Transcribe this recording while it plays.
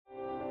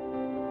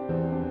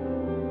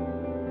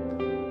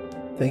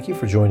Thank you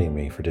for joining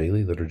me for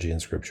Daily Liturgy and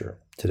Scripture.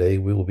 Today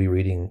we will be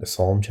reading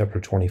Psalm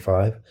chapter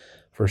 25,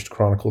 1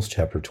 Chronicles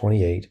chapter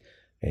 28,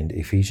 and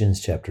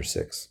Ephesians chapter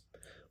 6.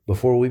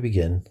 Before we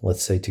begin,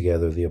 let's say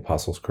together the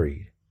Apostles'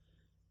 Creed.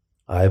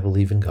 I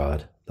believe in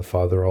God, the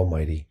Father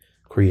Almighty,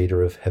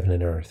 creator of heaven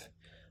and earth.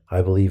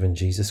 I believe in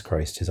Jesus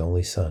Christ, his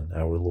only Son,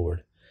 our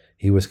Lord.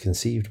 He was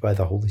conceived by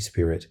the Holy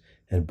Spirit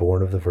and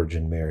born of the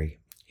Virgin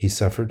Mary. He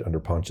suffered under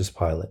Pontius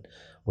Pilate,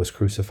 was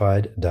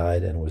crucified,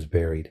 died, and was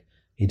buried.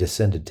 He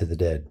descended to the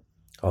dead.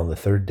 On the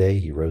third day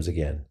he rose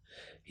again.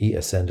 He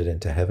ascended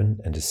into heaven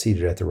and is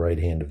seated at the right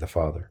hand of the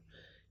Father.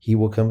 He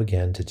will come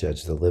again to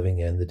judge the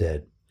living and the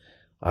dead.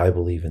 I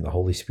believe in the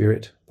Holy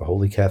Spirit, the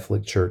Holy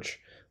Catholic Church,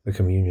 the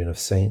communion of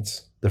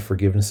saints, the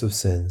forgiveness of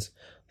sins,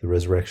 the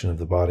resurrection of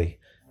the body,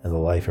 and the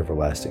life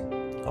everlasting.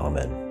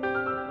 Amen.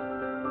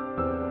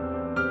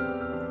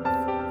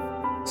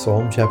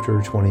 Psalm chapter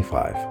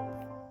 25.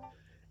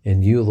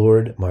 In you,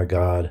 Lord, my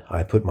God,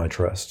 I put my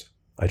trust.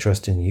 I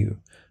trust in you.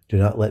 Do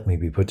not let me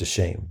be put to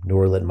shame,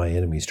 nor let my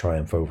enemies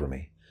triumph over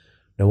me.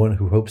 No one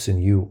who hopes in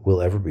you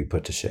will ever be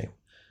put to shame,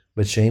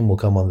 but shame will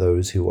come on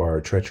those who are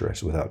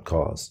treacherous without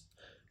cause.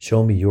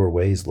 Show me your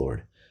ways,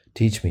 Lord.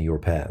 Teach me your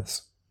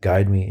paths.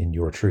 Guide me in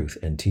your truth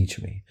and teach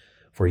me,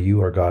 for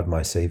you are God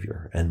my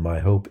Savior, and my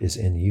hope is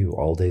in you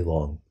all day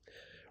long.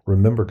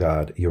 Remember,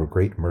 God, your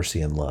great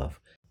mercy and love,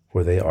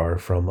 for they are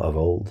from of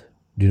old.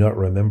 Do not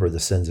remember the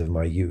sins of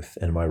my youth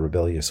and my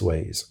rebellious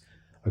ways.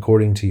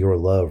 According to your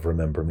love,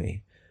 remember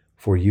me.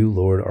 For you,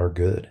 Lord, are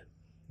good.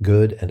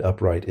 Good and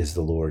upright is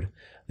the Lord.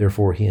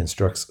 Therefore he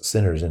instructs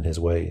sinners in his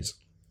ways.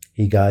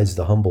 He guides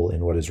the humble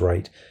in what is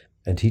right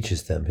and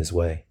teaches them his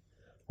way.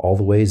 All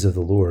the ways of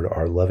the Lord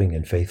are loving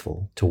and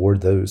faithful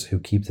toward those who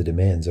keep the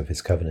demands of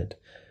his covenant.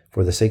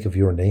 For the sake of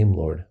your name,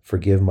 Lord,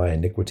 forgive my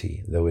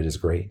iniquity, though it is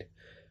great.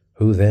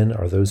 Who then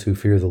are those who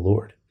fear the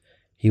Lord?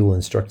 He will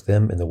instruct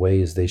them in the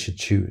ways they should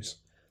choose.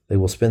 They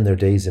will spend their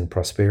days in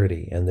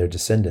prosperity, and their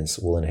descendants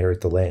will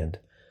inherit the land.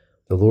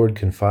 The Lord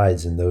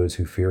confides in those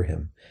who fear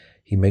him.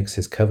 He makes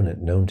his covenant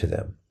known to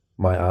them.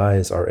 My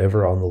eyes are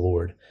ever on the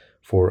Lord,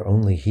 for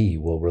only he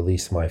will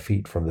release my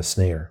feet from the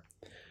snare.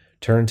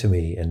 Turn to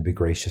me and be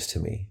gracious to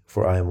me,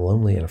 for I am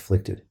lonely and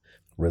afflicted.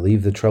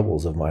 Relieve the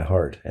troubles of my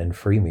heart and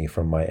free me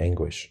from my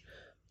anguish.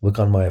 Look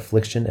on my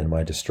affliction and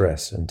my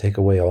distress, and take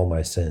away all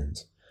my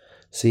sins.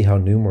 See how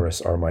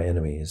numerous are my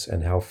enemies,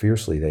 and how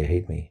fiercely they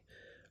hate me.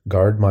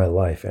 Guard my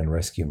life and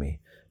rescue me.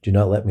 Do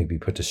not let me be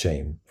put to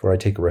shame, for I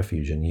take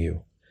refuge in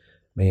you.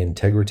 May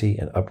integrity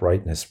and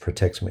uprightness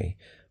protect me,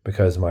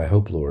 because my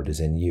hope, Lord,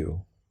 is in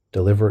you.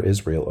 Deliver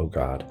Israel, O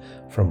God,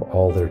 from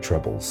all their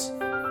troubles.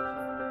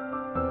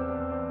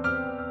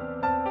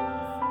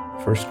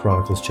 1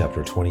 Chronicles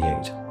chapter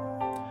 28.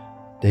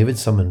 David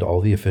summoned all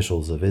the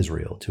officials of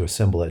Israel to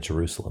assemble at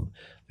Jerusalem,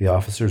 the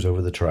officers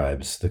over the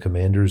tribes, the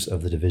commanders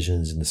of the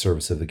divisions in the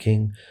service of the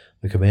king,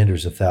 the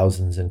commanders of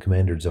thousands and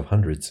commanders of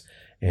hundreds,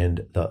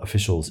 and the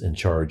officials in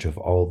charge of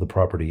all the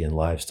property and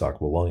livestock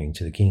belonging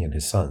to the king and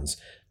his sons,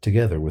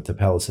 together with the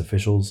palace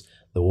officials,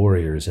 the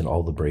warriors, and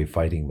all the brave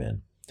fighting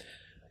men.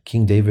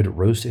 King David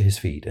rose to his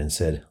feet and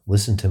said,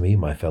 "Listen to me,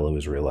 my fellow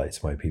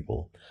Israelites, my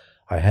people.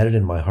 I had it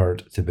in my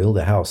heart to build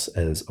a house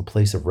as a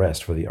place of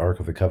rest for the ark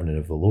of the covenant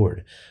of the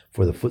Lord,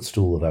 for the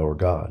footstool of our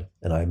God,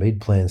 and I made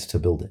plans to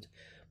build it.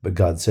 But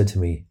God said to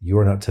me, 'You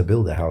are not to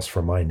build a house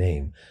for my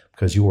name,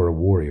 because you are a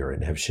warrior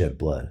and have shed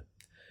blood.'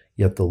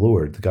 Yet the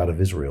Lord, the God of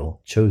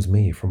Israel, chose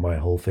me from my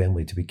whole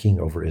family to be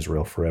king over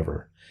Israel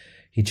forever.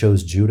 He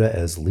chose Judah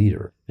as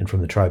leader, and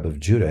from the tribe of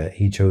Judah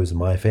he chose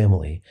my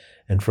family,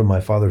 and from my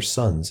father's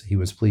sons he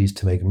was pleased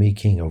to make me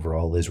king over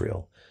all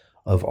Israel.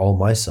 Of all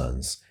my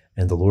sons,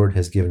 and the Lord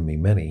has given me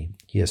many,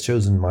 he has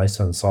chosen my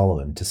son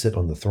Solomon to sit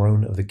on the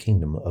throne of the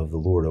kingdom of the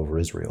Lord over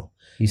Israel.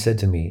 He said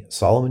to me,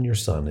 'Solomon your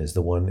son is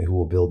the one who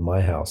will build my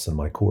house and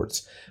my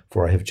courts,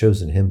 for I have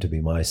chosen him to be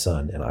my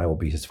son, and I will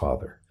be his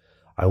father.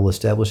 I will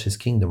establish his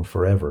kingdom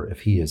forever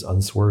if he is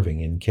unswerving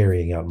in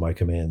carrying out my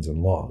commands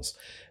and laws,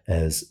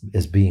 as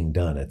is being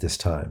done at this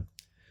time.'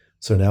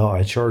 So now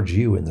I charge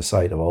you in the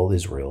sight of all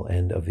Israel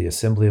and of the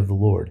assembly of the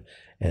Lord,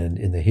 and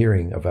in the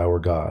hearing of our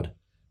God,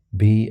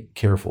 be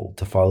careful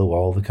to follow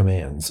all the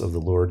commands of the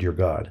Lord your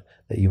God,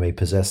 that you may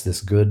possess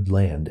this good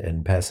land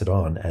and pass it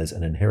on as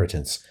an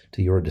inheritance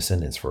to your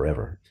descendants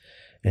forever.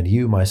 And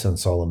you, my son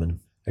Solomon,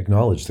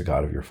 acknowledge the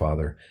God of your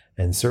father,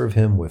 and serve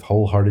him with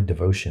wholehearted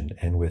devotion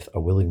and with a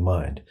willing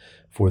mind,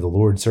 for the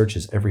Lord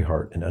searches every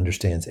heart and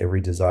understands every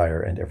desire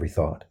and every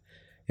thought.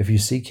 If you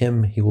seek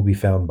him, he will be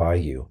found by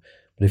you,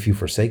 but if you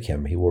forsake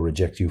him, he will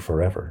reject you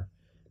forever.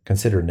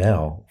 Consider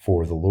now,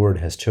 for the Lord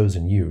has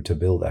chosen you to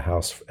build a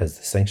house as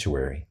the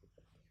sanctuary.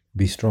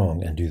 Be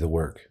strong and do the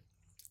work."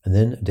 And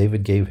then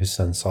David gave his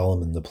son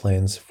Solomon the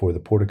plans for the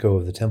portico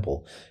of the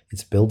temple,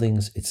 its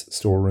buildings, its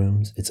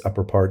storerooms, its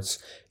upper parts,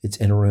 its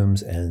inner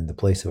rooms, and the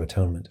place of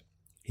atonement.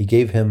 He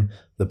gave him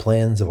the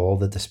plans of all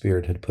that the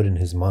Spirit had put in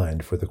his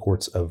mind for the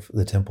courts of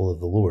the temple of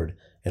the Lord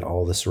and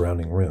all the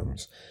surrounding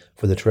rooms,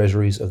 for the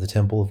treasuries of the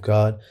temple of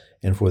God,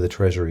 and for the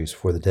treasuries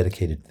for the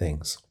dedicated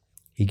things.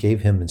 He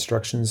gave him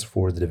instructions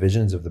for the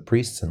divisions of the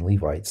priests and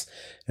Levites,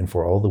 and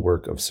for all the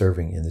work of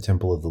serving in the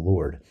temple of the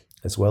Lord,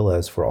 as well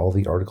as for all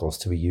the articles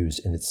to be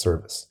used in its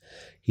service.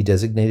 He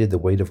designated the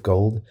weight of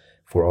gold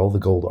for all the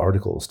gold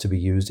articles to be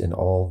used in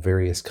all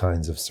various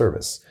kinds of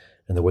service,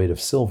 and the weight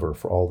of silver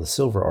for all the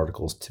silver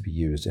articles to be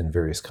used in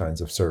various kinds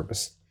of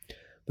service.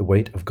 The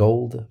weight of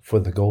gold for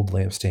the gold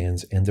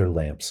lampstands and their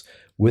lamps,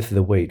 with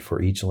the weight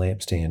for each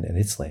lampstand and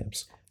its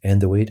lamps,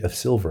 and the weight of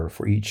silver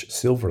for each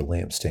silver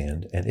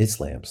lampstand and its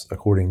lamps,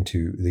 according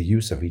to the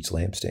use of each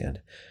lampstand.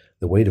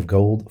 The weight of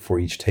gold for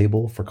each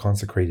table for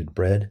consecrated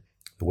bread,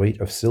 the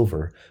weight of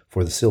silver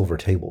for the silver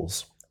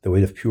tables, the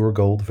weight of pure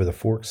gold for the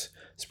forks,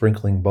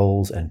 sprinkling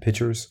bowls and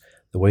pitchers,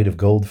 the weight of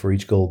gold for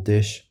each gold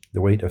dish,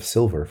 the weight of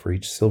silver for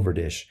each silver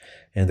dish,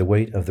 and the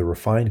weight of the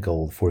refined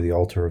gold for the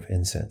altar of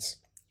incense.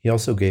 He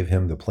also gave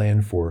him the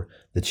plan for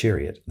the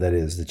chariot, that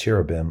is, the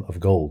cherubim of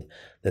gold,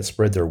 that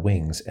spread their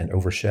wings and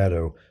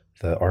overshadow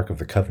the Ark of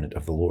the Covenant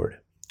of the Lord.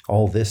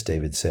 All this,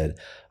 David said,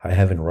 I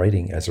have in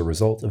writing as a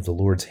result of the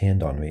Lord's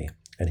hand on me,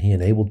 and he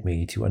enabled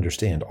me to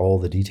understand all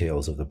the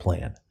details of the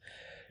plan.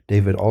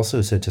 David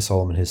also said to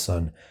Solomon his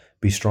son,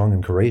 Be strong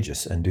and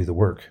courageous, and do the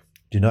work.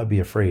 Do not be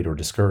afraid or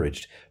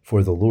discouraged,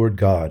 for the Lord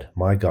God,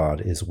 my God,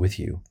 is with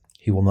you.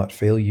 He will not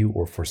fail you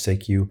or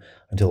forsake you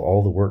until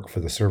all the work for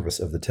the service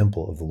of the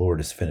temple of the Lord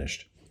is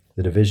finished.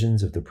 The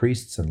divisions of the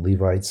priests and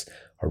Levites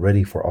are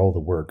ready for all the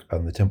work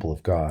on the temple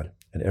of God,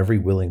 and every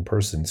willing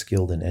person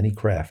skilled in any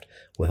craft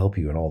will help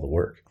you in all the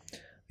work.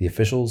 The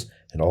officials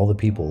and all the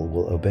people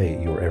will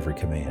obey your every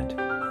command.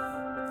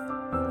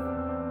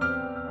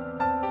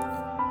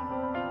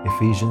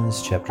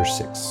 Ephesians chapter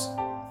 6.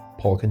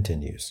 Paul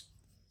continues,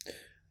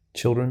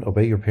 Children,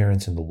 obey your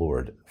parents in the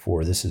Lord,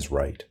 for this is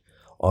right.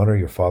 Honor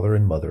your father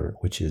and mother,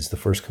 which is the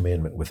first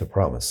commandment with a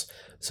promise,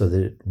 so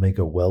that it may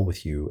go well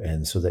with you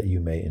and so that you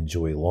may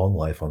enjoy long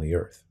life on the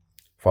earth.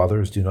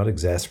 Fathers, do not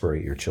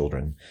exasperate your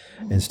children.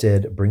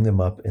 Instead, bring them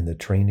up in the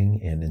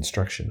training and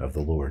instruction of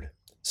the Lord.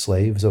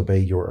 Slaves, obey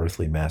your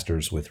earthly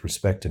masters with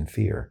respect and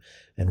fear,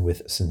 and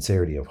with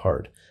sincerity of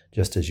heart,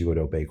 just as you would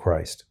obey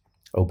Christ.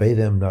 Obey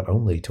them not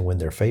only to win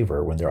their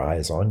favor when their eye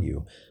is on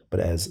you,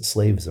 but as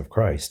slaves of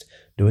Christ,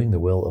 doing the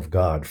will of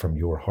God from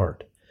your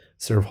heart.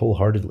 Serve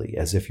wholeheartedly,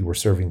 as if you were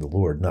serving the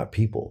Lord, not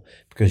people,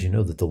 because you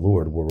know that the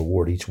Lord will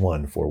reward each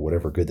one for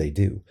whatever good they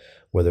do,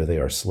 whether they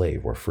are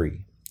slave or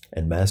free.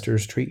 And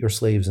masters, treat your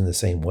slaves in the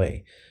same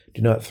way.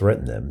 Do not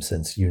threaten them,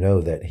 since you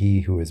know that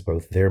he who is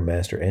both their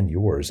master and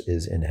yours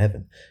is in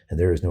heaven, and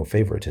there is no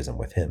favoritism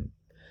with him.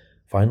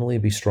 Finally,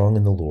 be strong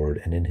in the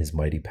Lord and in his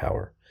mighty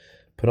power.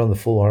 Put on the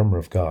full armor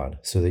of God,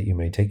 so that you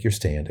may take your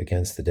stand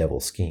against the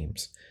devil's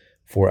schemes.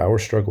 For our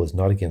struggle is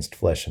not against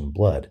flesh and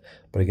blood,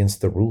 but against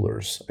the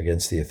rulers,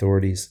 against the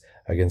authorities,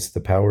 against the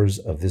powers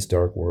of this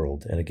dark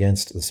world, and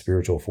against the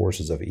spiritual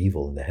forces of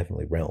evil in the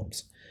heavenly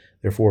realms.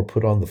 Therefore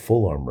put on the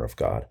full armor of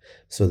God,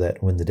 so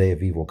that when the day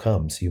of evil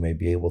comes, you may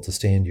be able to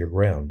stand your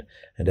ground,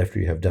 and after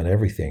you have done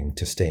everything,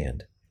 to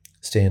stand.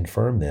 Stand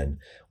firm then,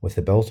 with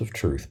the belt of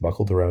truth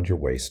buckled around your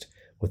waist,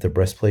 with the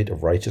breastplate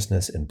of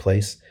righteousness in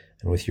place,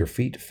 and with your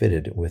feet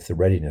fitted with the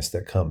readiness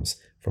that comes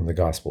from the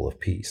gospel of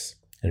peace.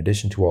 In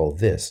addition to all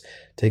this,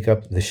 take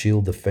up the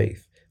shield of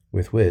faith,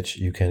 with which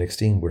you can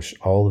extinguish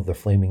all of the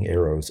flaming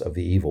arrows of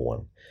the evil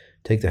one.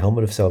 Take the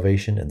helmet of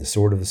salvation and the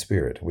sword of the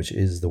Spirit, which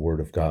is the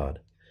word of God.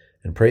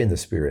 And pray in the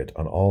Spirit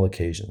on all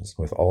occasions,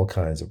 with all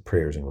kinds of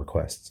prayers and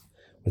requests.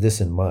 With this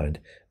in mind,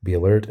 be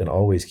alert and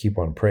always keep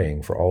on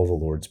praying for all the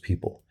Lord's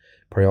people.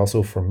 Pray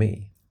also for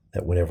me,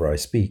 that whenever I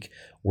speak,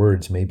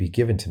 words may be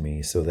given to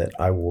me, so that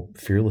I will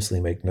fearlessly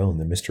make known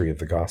the mystery of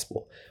the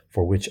gospel,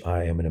 for which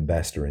I am an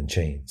ambassador in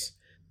chains.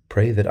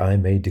 Pray that I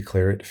may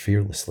declare it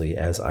fearlessly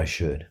as I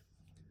should.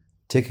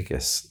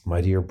 Tychicus, my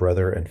dear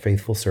brother and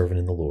faithful servant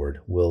in the Lord,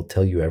 will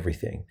tell you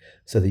everything,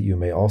 so that you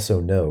may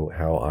also know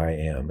how I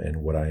am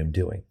and what I am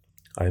doing.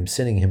 I am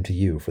sending him to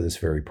you for this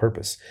very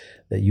purpose,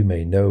 that you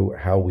may know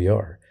how we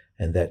are,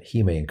 and that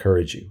he may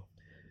encourage you.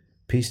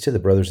 Peace to the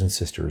brothers and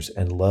sisters,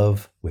 and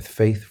love with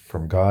faith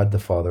from God the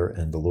Father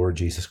and the Lord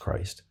Jesus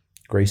Christ.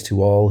 Grace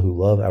to all who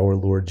love our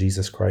Lord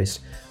Jesus Christ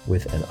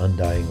with an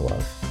undying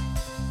love.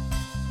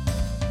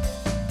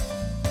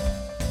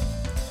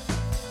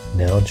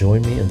 Now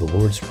join me in the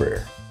Lord's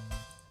Prayer.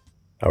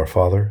 Our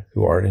Father,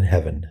 who art in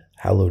heaven,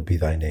 hallowed be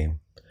thy name.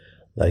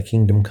 Thy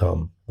kingdom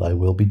come, thy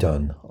will be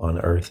done, on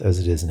earth as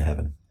it is in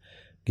heaven.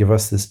 Give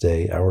us this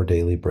day our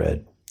daily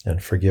bread,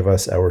 and forgive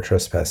us our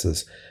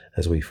trespasses,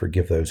 as we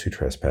forgive those who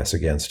trespass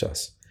against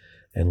us.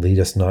 And lead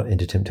us not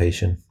into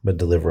temptation, but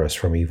deliver us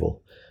from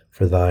evil.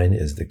 For thine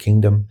is the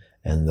kingdom,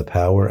 and the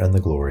power, and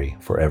the glory,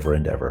 forever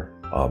and ever.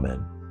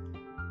 Amen.